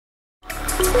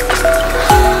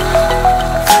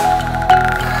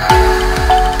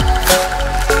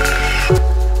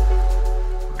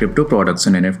Crypto products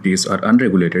and NFTs are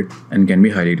unregulated and can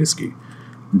be highly risky.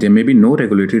 There may be no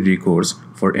regulatory recourse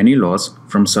for any loss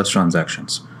from such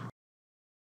transactions.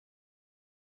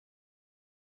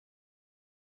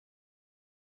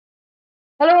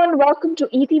 Hello and welcome to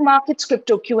ETMarkets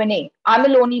Crypto Q&A. I'm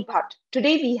Aloni Bhatt.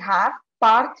 Today we have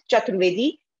Parth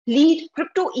Chaturvedi, lead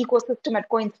crypto ecosystem at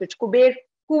CoinSwitch Kuber,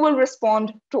 who will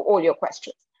respond to all your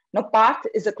questions. Now, Parth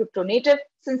is a crypto native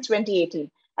since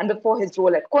 2018, and before his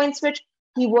role at CoinSwitch,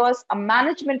 he was a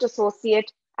management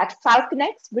associate at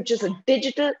FalconX, which is a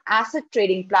digital asset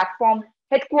trading platform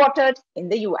headquartered in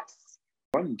the US.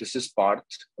 This is Parth.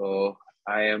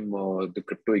 I am the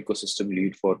crypto ecosystem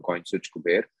lead for CoinSwitch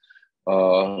Kuber.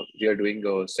 We are doing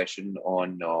a session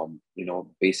on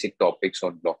basic topics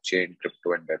on blockchain,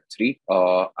 crypto, and Web3.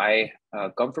 I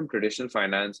come from traditional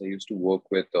finance. I used to work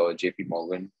with JP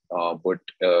Morgan, but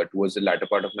towards the latter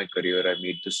part of my career, I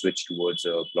made the switch towards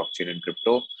blockchain and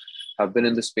crypto. I've been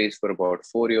in the space for about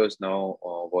 4 years now.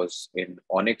 Was in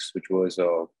Onyx, which was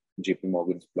JP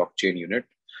Morgan's blockchain unit,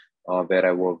 where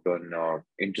I worked on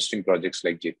interesting projects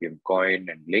like JPM Coin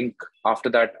and Link. After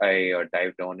that, I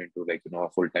dived on into a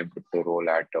full-time crypto role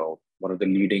at one of the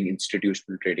leading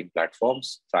institutional trading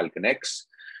platforms, FalconX,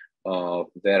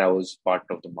 where I was part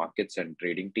of the markets and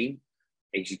trading team,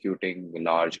 executing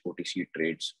large OTC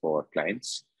trades for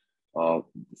clients.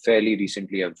 Fairly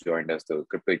recently, I've joined as the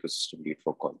crypto ecosystem lead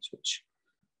for CoinSwitch.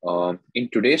 In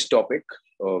today's topic,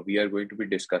 we are going to be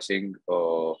discussing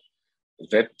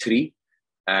Web3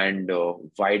 and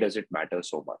why does it matter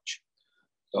so much?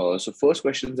 So first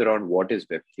question is around what is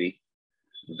Web3?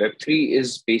 Web3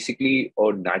 is basically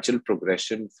a natural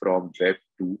progression from Web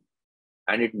 2,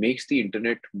 and it makes the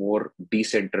internet more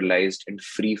decentralized and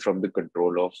free from the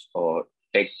control of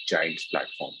tech giants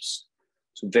platforms.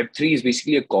 So Web3 is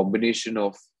basically a combination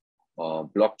of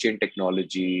blockchain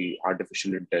technology,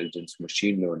 artificial intelligence,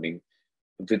 machine learning,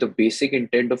 with a basic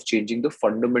intent of changing the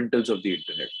fundamentals of the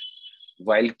internet,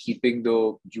 while keeping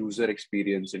the user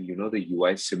experience and the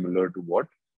UI similar to what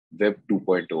Web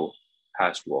 2.0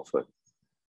 has to offer.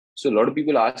 So a lot of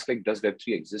people ask, does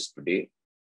Web3 exist today?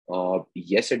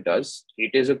 Yes, it does.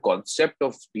 It is a concept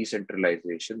of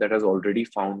decentralization that has already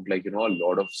found a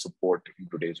lot of support in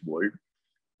today's world.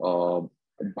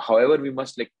 However, we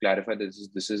must clarify that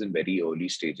this is in very early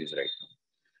stages right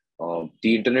now.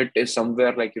 The internet is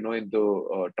somewhere in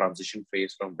the transition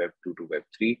phase from Web 2 to Web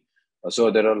 3.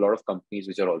 So there are a lot of companies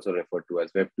which are also referred to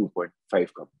as Web 2.5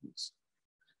 companies.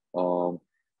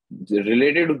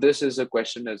 Related to this is a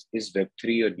question as, is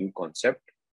Web3 a new concept?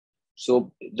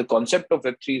 So the concept of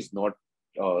Web3 is not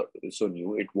so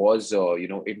new. It was,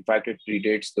 in fact, it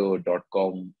predates the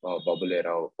dot-com bubble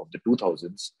era of the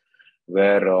 2000s,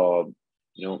 where,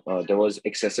 there was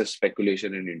excessive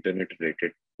speculation in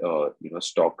internet-related,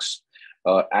 stocks.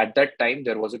 At that time,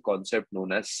 there was a concept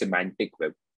known as Semantic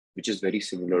Web, which is very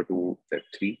similar to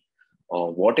Web3.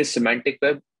 What is Semantic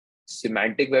Web?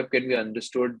 Semantic Web can be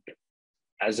understood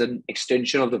as an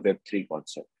extension of the Web3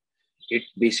 concept. It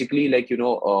basically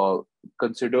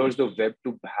considers the web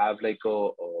to have a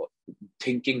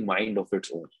thinking mind of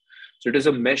its own. So it is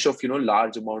a mesh of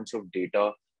large amounts of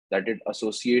data that it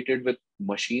associated with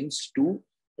machines to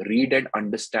read and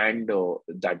understand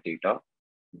that data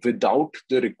without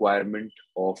the requirement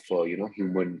of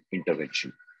human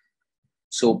intervention.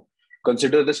 So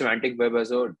consider the semantic web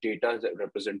as a data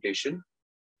representation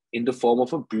in the form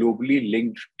of a globally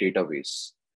linked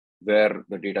database, where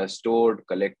the data is stored,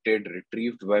 collected,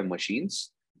 retrieved by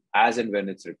machines as and when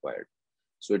it's required.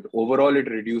 So overall, it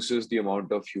reduces the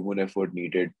amount of human effort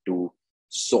needed to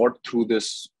sort through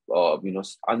this,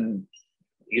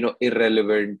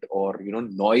 irrelevant or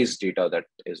noise data that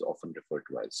is often referred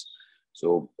to as.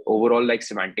 So overall,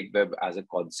 semantic web as a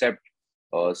concept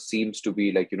seems to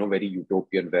be very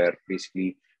utopian, where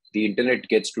basically the internet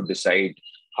gets to decide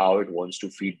how it wants to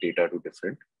feed data to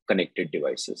different connected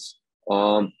devices.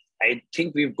 I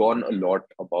think we've gone a lot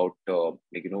about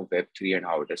Web3 and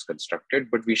how it is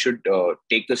constructed, but we should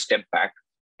take a step back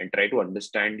and try to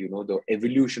understand the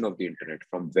evolution of the internet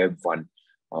from Web 1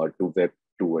 to Web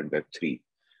 2 and Web 3.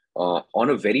 On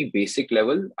a very basic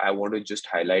level, I want to just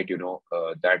highlight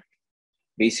that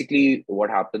basically what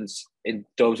happens in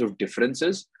terms of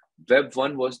differences. Web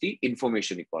 1 was the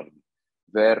information economy,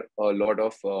 where a lot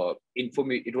of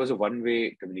it was a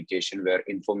one-way communication where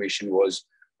information was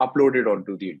uploaded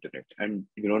onto the internet, and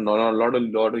not a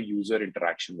lot of user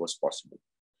interaction was possible.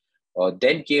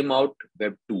 Then came out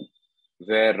Web 2,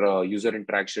 where user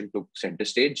interaction took center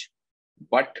stage,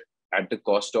 but at the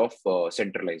cost of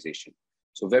centralization.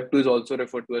 So Web 2 is also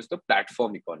referred to as the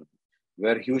platform economy,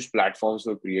 where huge platforms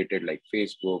were created like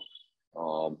Facebook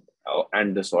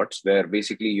and the sorts, where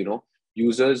basically,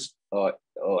 users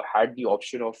had the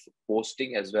option of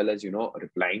posting as well as,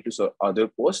 replying to other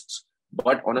posts,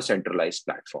 but on a centralized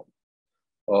platform.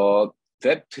 Uh,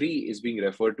 Web 3 is being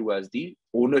referred to as the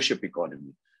ownership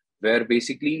economy, where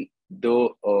basically the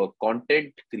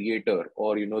content creator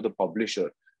or the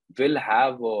publisher will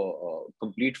have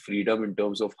complete freedom in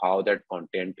terms of how that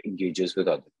content engages with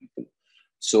other people.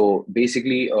 So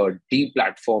basically,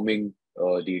 deplatforming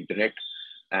the internet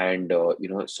and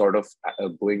sort of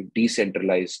going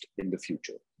decentralized in the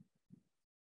future.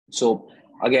 So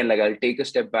again, like I'll take a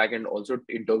step back and also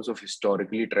in terms of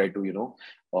historically try to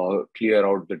clear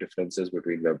out the differences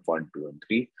between Web 1, 2, and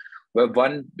 3. Web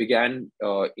 1 began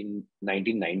in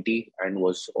 1990 and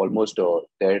was almost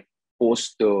there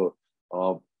post the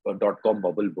dot-com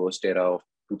bubble burst era of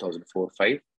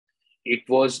 2004-5. It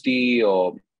was the,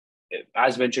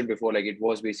 as mentioned before, like it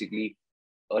was basically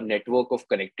a network of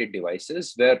connected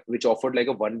devices which offered like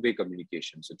a one-way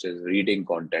communication, such as reading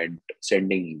content,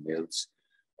 sending emails.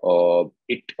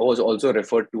 It was also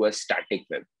referred to as static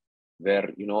web, where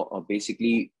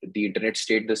basically the internet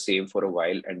stayed the same for a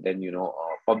while, and then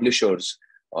publishers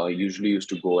usually used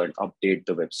to go and update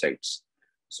the websites.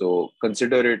 So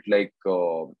consider it like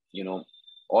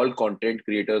all content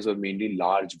creators were mainly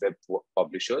large web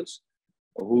publishers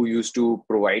who used to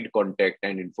provide content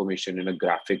and information in a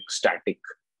graphic static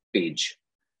page,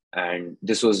 and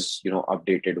this was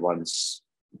updated once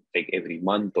like every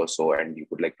month or so, and you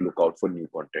could like look out for new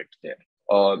content there.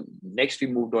 Next, we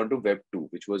moved on to Web 2,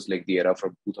 which was like the era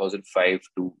from 2005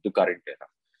 to the current era,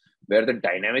 where the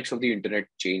dynamics of the internet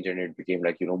changed and it became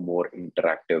like more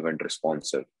interactive and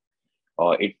responsive.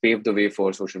 It paved the way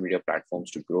for social media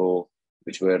platforms to grow,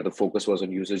 which where the focus was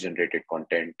on user-generated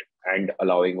content and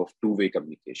allowing of two-way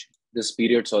communication. This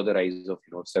period saw the rise of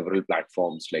several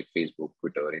platforms like Facebook,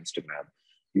 Twitter, Instagram,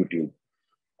 YouTube,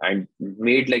 and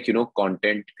made like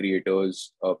content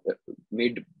creators,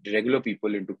 made regular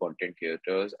people into content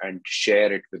creators and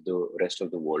share it with the rest of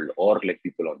the world or like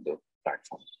people on the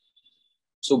platform.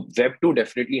 So Web 2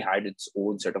 definitely had its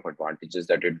own set of advantages,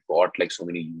 that it brought like so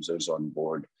many users on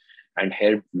board and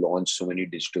helped launch so many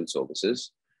digital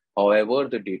services. However,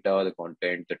 the data, the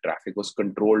content, the traffic was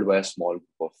controlled by a small group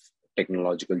of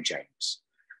technological giants.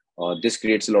 This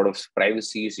creates a lot of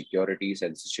privacy, security,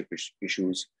 censorship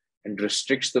issues, and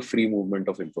restricts the free movement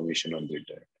of information on the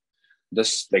internet.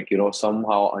 Thus, like,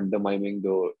 somehow undermining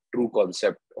the true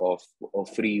concept of a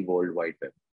free World Wide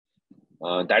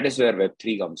Web. That is where Web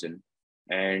 3 comes in.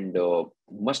 And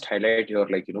must highlight here,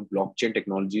 like, blockchain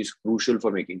technology is crucial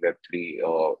for making Web 3,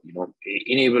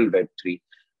 enable Web 3.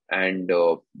 And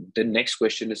the next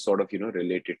question is sort of,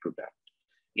 related to that.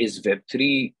 Is Web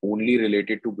 3 only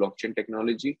related to blockchain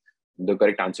technology? The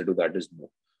correct answer to that is no.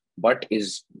 But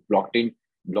is blockchain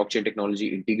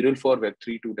technology integral for Web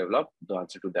 3 to develop? The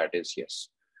answer to that is yes.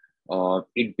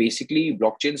 It basically,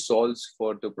 blockchain solves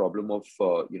for the problem of,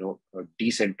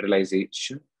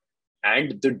 decentralization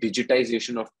and the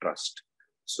digitization of trust.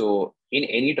 So in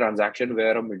any transaction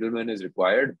where a middleman is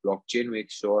required, blockchain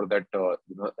makes sure that,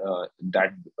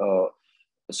 that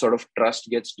sort of trust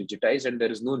gets digitized and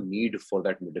there is no need for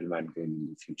that middleman going in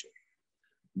the future.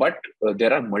 But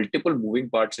there are multiple moving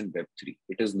parts in Web3.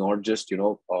 It is not just,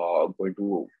 going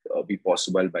to be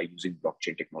possible by using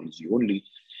blockchain technology only.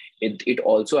 It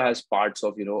also has parts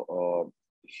of,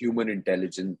 human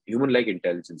intelligence, human-like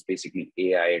intelligence, basically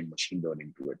AI and machine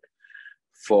learning to it.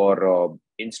 For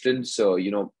instance,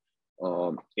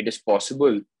 it is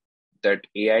possible that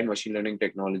AI and machine learning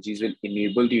technologies will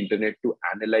enable the internet to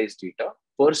analyze data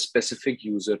per specific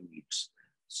user needs.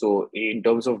 So in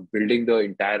terms of building the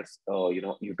entire,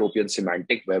 utopian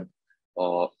semantic web,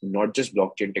 not just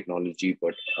blockchain technology,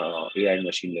 but AI and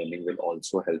machine learning will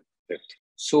also help with.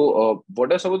 So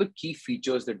what are some of the key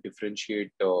features that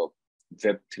differentiate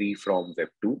Web 3 from Web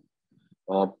 2?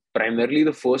 Primarily,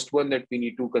 the first one that we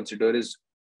need to consider is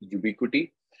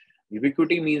ubiquity.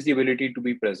 Ubiquity means the ability to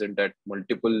be present at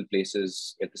multiple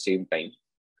places at the same time.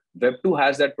 Web 2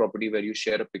 has that property where you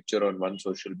share a picture on one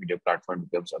social media platform,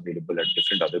 becomes available at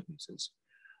different other places.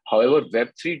 However, Web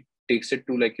 3 takes it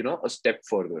to like, a step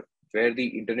further, where the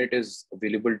internet is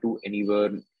available to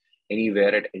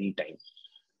anywhere at any time.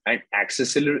 And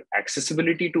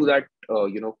accessibility to that,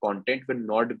 content will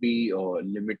not be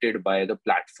limited by the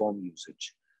platform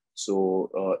usage.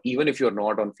 So even if you're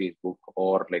not on Facebook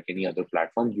or like any other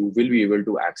platform, you will be able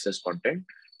to access content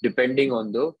depending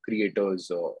on the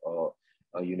creator's,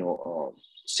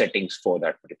 settings for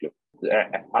that particular.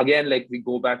 Again, like we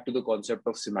go back to the concept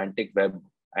of semantic web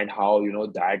and how,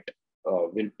 that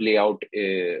will play out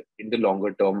in the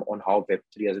longer term on how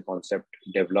Web3 as a concept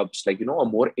develops, like, a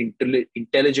more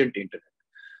intelligent internet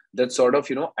that sort of,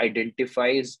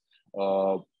 identifies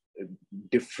uh,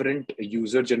 different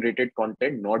user generated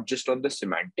content, not just on the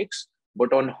semantics,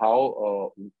 but on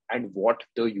how and what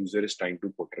the user is trying to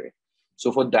portray.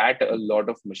 So for that, a lot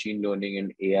of machine learning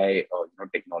and AI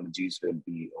technologies will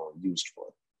be used for.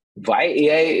 Why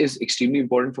AI is extremely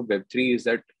important for Web3 is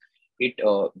that it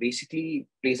basically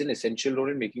plays an essential role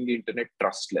in making the internet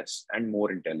trustless and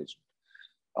more intelligent.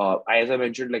 As I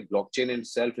mentioned, like blockchain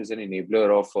itself is an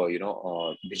enabler of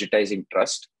digitizing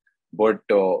trust, but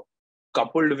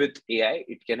coupled with AI,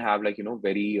 it can have like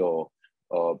very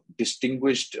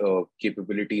distinguished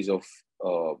capabilities of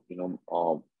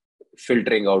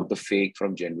filtering out the fake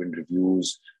from genuine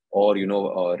reviews, or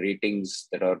ratings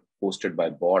that are posted by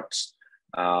bots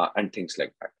and things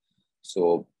like that.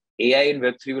 So AI in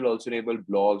Web3 will also enable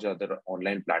blogs and other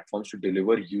online platforms to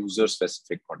deliver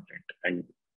user-specific content and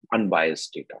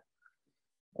unbiased data.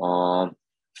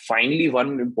 Finally,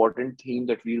 one important theme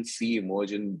that we'll see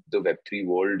emerge in the Web3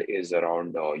 world is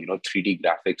around 3D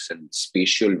graphics and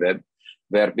spatial web,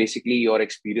 where basically your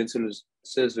experiences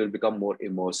will become more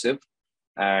immersive,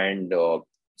 and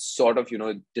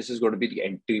this is going to be the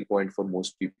entry point for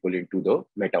most people into the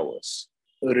metaverse.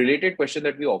 A related question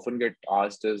that we often get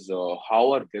asked is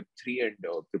how are Web3 and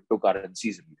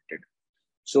cryptocurrencies related?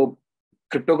 So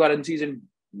cryptocurrencies and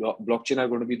blockchain are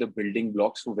going to be the building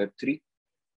blocks for Web3.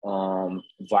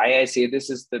 Why I say this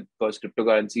is that because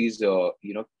cryptocurrencies,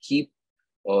 keep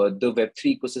the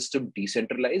Web3 ecosystem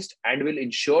decentralized and will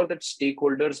ensure that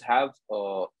stakeholders have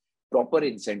proper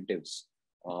incentives.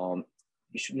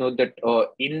 You should know that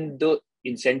in the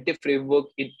incentive framework,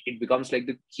 it becomes like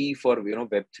the key for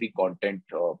Web3 content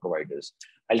providers.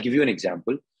 I'll give you an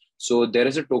example. So there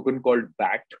is a token called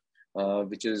BAT,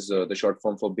 which is the short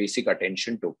form for Basic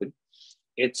Attention Token.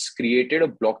 It's created a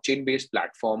blockchain-based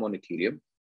platform on Ethereum,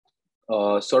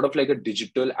 sort of like a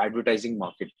digital advertising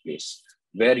marketplace,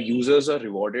 where users are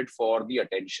rewarded for the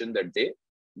attention that they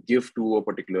give to a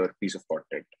particular piece of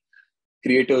content.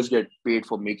 Creators get paid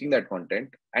for making that content,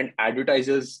 and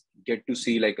advertisers get to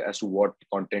see like as to what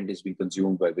content is being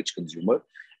consumed by which consumer,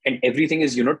 and everything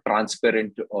is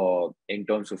transparent in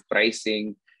terms of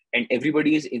pricing, and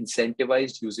everybody is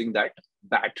incentivized using that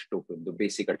BAT token, the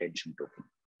Basic Attention Token.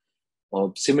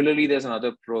 Similarly, there's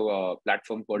another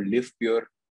platform called LivePure.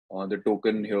 The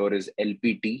token here is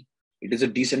LPT. It is a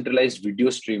decentralized video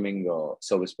streaming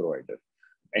service provider,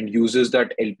 and uses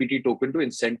that LPT token to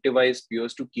incentivize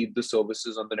peers to keep the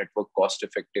services on the network cost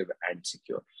effective and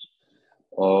secure.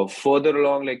 Further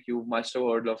along, like you must have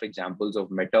heard of examples of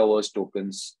metaverse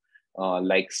tokens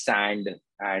like Sand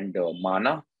and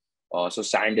Mana. So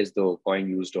Sand is the coin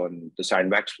used on the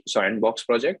Sandbox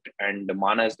project, and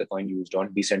Mana is the coin used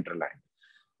on Decentraland.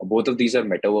 Both of these are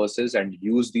metaverses and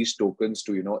use these tokens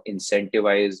to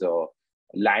incentivize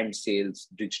land sales,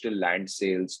 digital land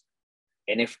sales,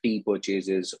 NFT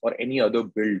purchases, or any other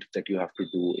build that you have to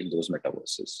do in those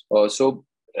metaverses. So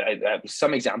I have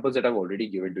some examples that I've already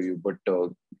given to you, but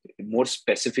more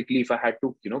specifically, if I had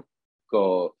to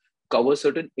cover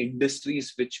certain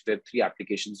industries which Web3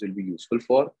 applications will be useful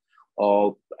for,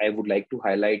 I would like to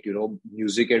highlight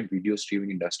music and video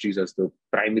streaming industries as the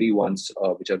primary ones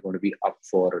which are going to be up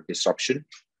for disruption.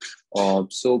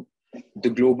 So the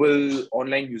global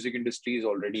online music industry is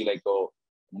already like a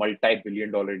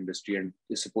multi-billion-dollar industry and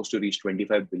is supposed to reach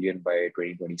 25 billion by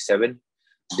 2027.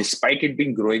 Despite it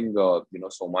being growing,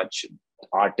 so much,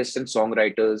 artists and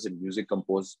songwriters and music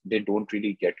composers, they don't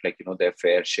really get their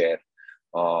fair share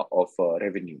of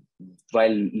revenue,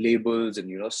 while labels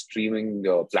and streaming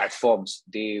platforms,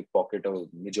 they pocket a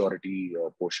majority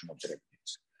portion of the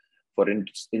revenues. For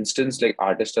instance, like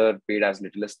artists are paid as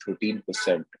little as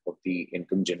 13% of the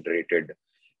income generated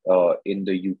in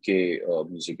the UK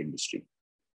music industry.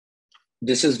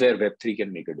 This is where Web3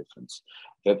 can make a difference.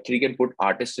 Web3 can put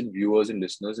artists and viewers and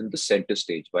listeners in the center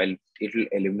stage, while it will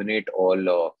eliminate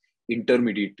all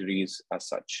intermediaries as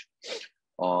such.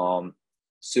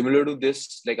 Similar to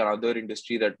this, like another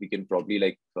industry that we can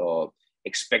probably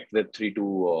expect Web3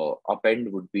 to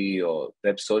upend would be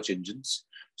web search engines.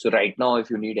 So right now, if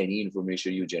you need any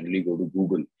information, you generally go to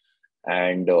Google,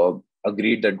 and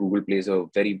agreed that Google plays a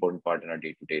very important part in our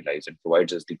day-to-day lives and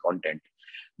provides us the content.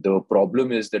 The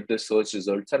problem is that the search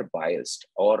results are biased,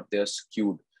 or they're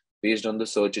skewed based on the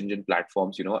search engine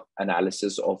platforms,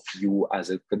 analysis of you as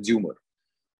a consumer.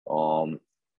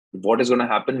 What is going to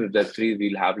happen with Web3?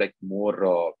 We'll have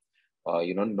more,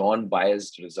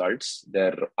 non-biased results.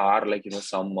 There are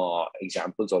some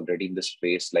examples already in the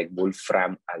space, like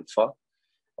Wolfram Alpha,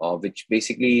 which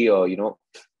basically,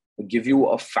 give you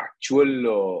a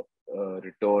factual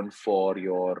return for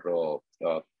your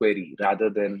query rather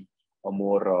than a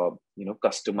more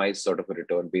customized sort of a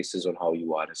return basis on how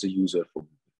you are as a user.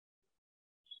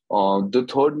 The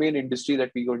third main industry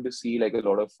that we're going to see like a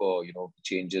lot of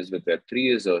changes with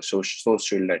Web3 is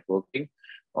social networking.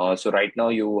 So right now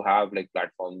you have like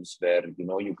platforms where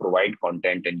you provide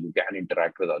content and you can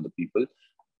interact with other people,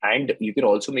 and you can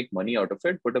also make money out of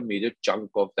it. But a major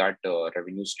chunk of that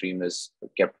revenue stream is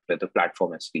kept with the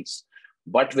platform as fees.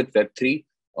 But with Web3,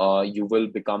 you will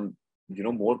become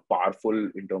more powerful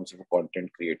in terms of a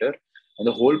content creator, and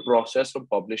the whole process from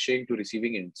publishing to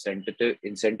receiving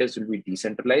incentives will be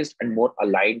decentralized and more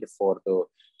aligned for the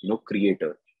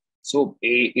creator. So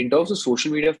in terms of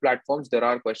social media platforms, there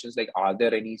are questions like, are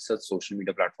there any such social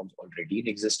media platforms already in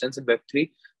existence in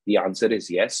Web3? The answer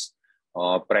is yes.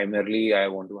 Primarily, I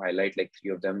want to highlight like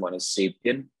 3 of them. One is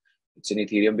Sapien. It's an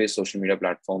Ethereum-based social media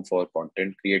platform for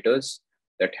content creators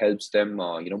that helps them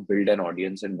build an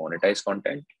audience and monetize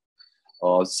content.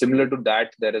 Similar to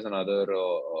that, there is another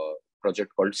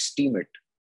project called Steemit,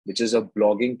 which is a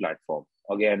blogging platform.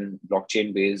 Again,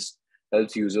 blockchain-based,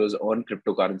 helps users earn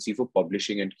cryptocurrency for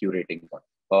publishing and curating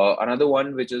content. Another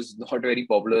one which is not very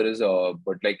popular is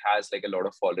but like has like a lot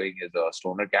of following is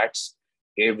Stoner Cats,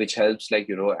 which helps like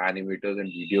animators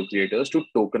and video creators to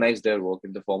tokenize their work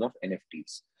in the form of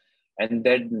NFTs, and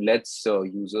then lets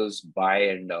users buy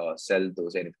and sell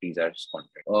those NFTs as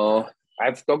content.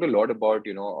 I've talked a lot about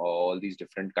all these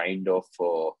different kind of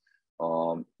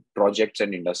projects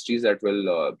and industries that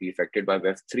will be affected by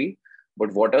Web3.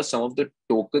 But what are some of the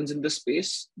tokens in the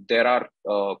space? There are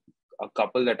a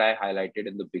couple that I highlighted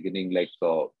in the beginning, like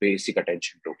basic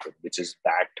attention token, which is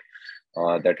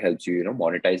that helps you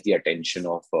monetize the attention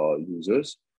of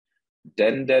users.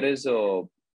 Then there is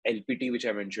LPT, which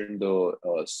I mentioned, the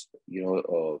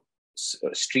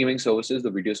streaming services,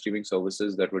 the video streaming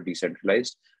services that were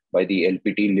decentralized by the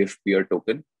LPT Live Peer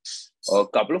token. A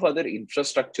couple of other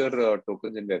infrastructure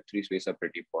tokens in Web3 space are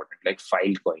pretty important, like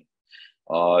Filecoin.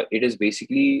 It is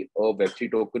basically a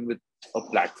Web3 token with a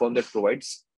platform that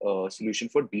provides a solution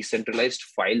for decentralized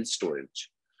file storage.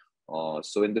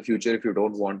 So in the future, if you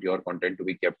don't want your content to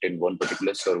be kept in one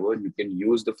particular server, you can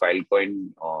use the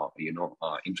Filecoin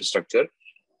infrastructure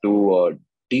to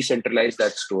decentralize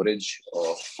that storage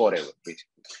forever, basically.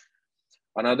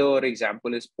 Another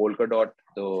example is Polkadot.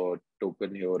 The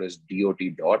token here is DOT.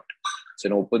 It's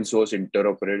an open source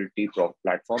interoperability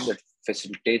platform that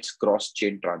facilitates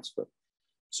cross-chain transfer.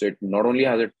 So it not only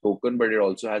has a token, but it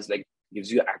also has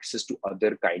gives you access to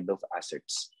other kind of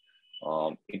assets.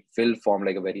 It will form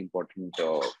like a very important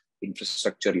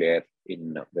infrastructure layer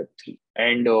in Web3.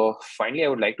 And finally, I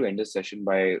would like to end this session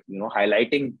by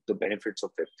highlighting the benefits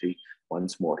of Web3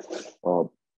 once more.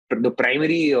 The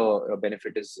primary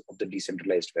benefit is of the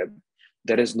decentralized web.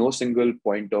 There is no single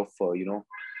point of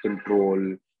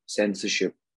control,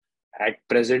 censorship. At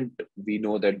present, we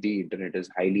know that the internet is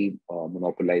highly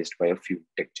monopolized by a few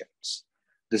tech giants.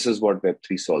 This is what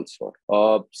Web3 solves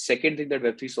for. Second thing that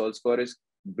Web3 solves for is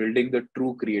building the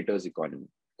true creators economy.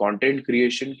 Content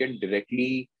creation can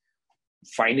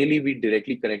finally be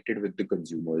directly connected with the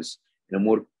consumers in a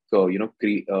more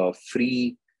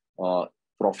free,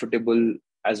 profitable,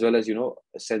 as well as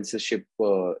censorship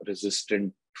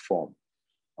resistant form.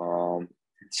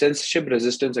 Censorship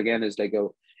resistance again is like a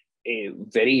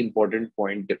very important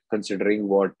point, considering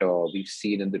what we've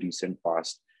seen in the recent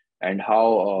past and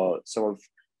how some of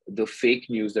the fake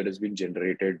news that has been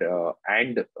generated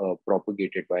and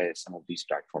propagated by some of these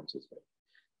platforms as well.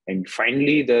 And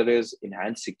finally, there is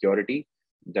enhanced security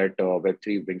that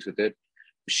Web3 brings with it,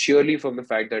 surely from the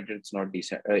fact that it's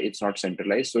not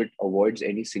centralized, so it avoids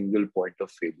any single point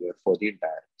of failure for the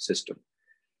entire system.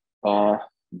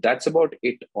 That's about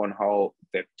it on how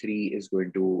Web3 is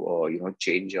going to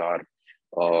change our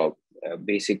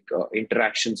basic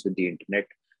interactions with the internet.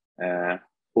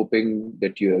 Hoping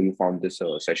that you found this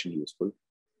session useful.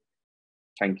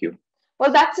 Thank you.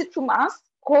 Well, that's it from us.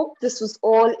 Hope this was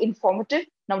all informative.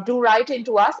 Now do write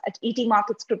into us at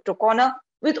ETMarkets Crypto Corner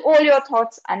with all your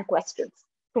thoughts and questions.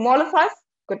 From all of us,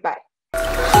 goodbye.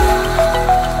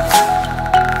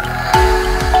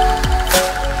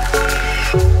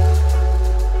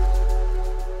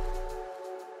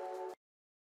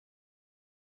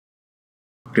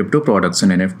 Crypto products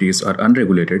and NFTs are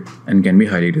unregulated and can be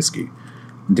highly risky.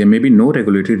 There may be no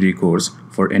regulatory recourse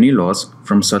for any loss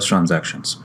from such transactions.